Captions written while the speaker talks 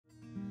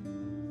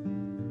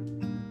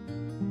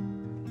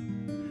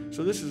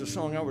So this is a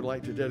song I would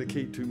like to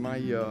dedicate to my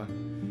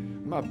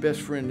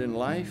best friend in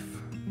life,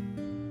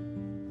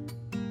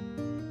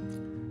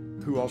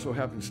 who also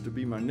happens to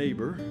be my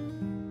neighbor,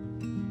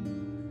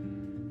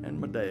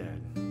 and my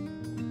dad.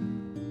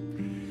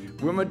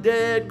 Well, my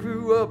dad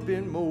grew up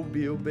in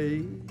Mobile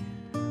Bay.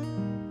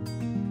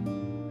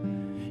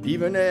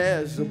 Even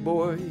as a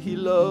boy, he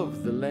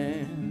loved the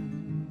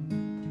land.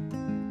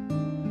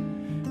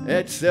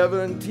 At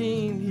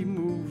 17, he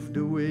moved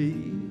away,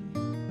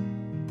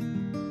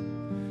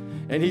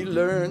 and he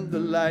learned the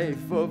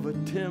life of a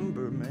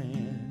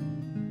timberman.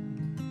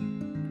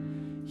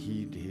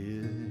 He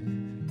did.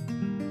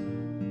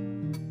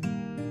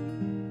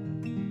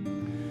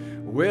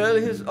 Well,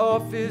 his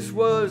office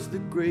was the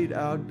great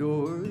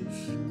outdoors.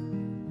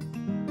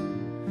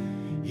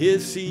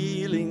 His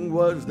ceiling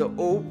was the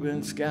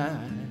open sky.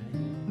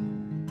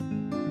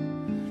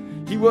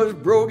 He was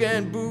broke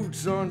and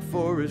boots on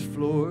forest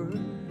floors.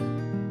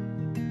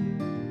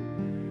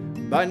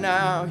 By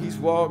now he's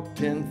walked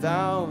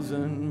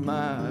 10,000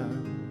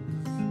 miles.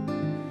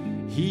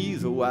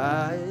 He's a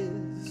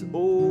wise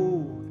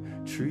old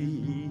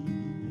tree.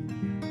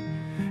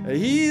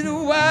 He's a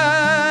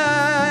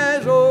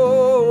wise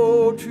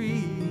old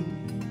tree.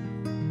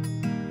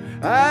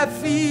 I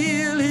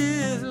feel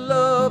his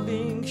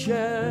loving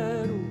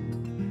shadow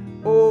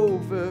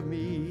over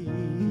me,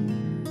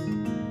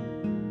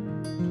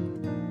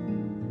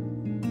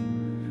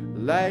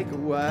 like a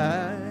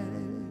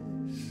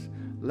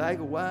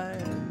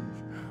wise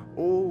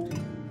old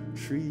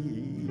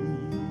tree.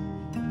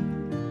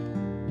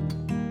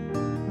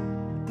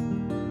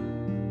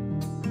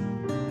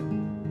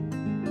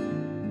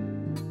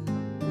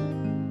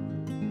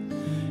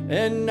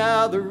 And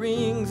now the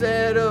rings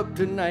add up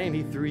to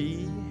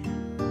 93,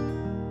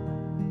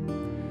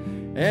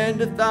 and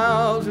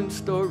 1,000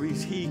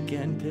 stories he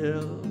can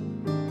tell.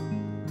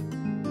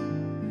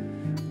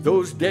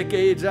 Those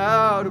decades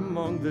out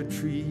among the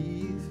trees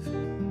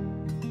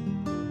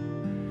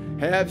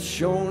have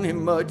shown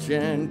him much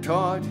and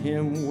taught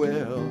him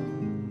well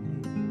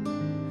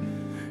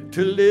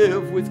to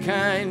live with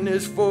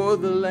kindness for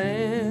the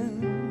land,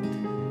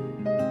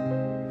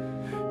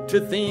 to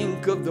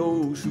think of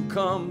those who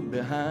come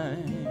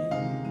behind.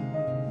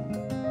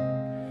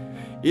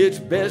 It's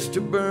best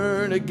to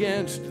burn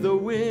against the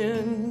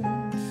wind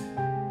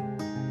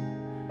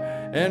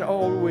and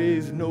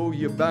always know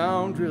your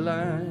boundary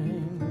lines,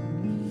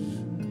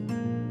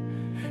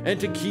 and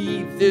to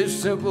keep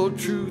this simple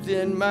truth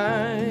in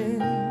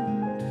mind: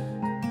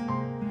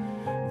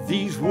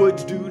 these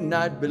woods do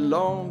not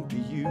belong to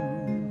you.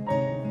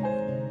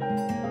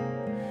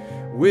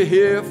 We're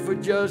here for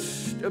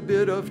just a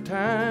bit of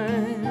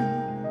time,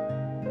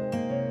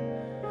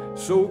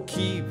 so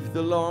keep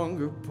the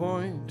longer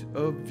point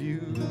of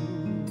view,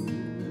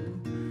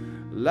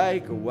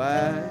 like a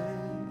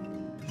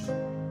wise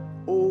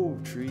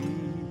old tree,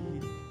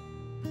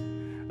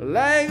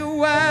 like a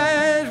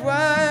wise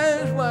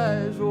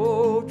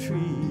old tree.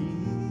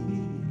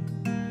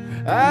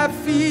 I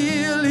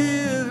feel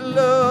his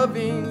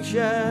loving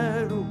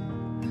shadow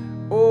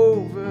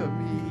over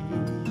me,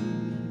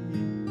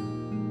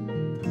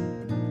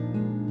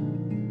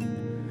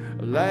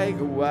 like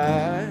a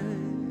wise,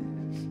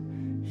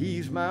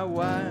 he's my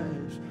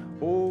wise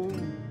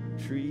old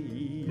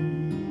tree.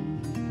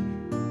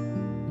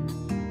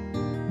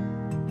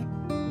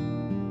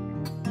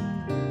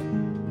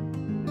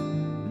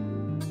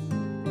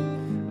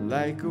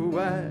 Like a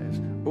wise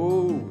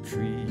old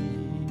tree.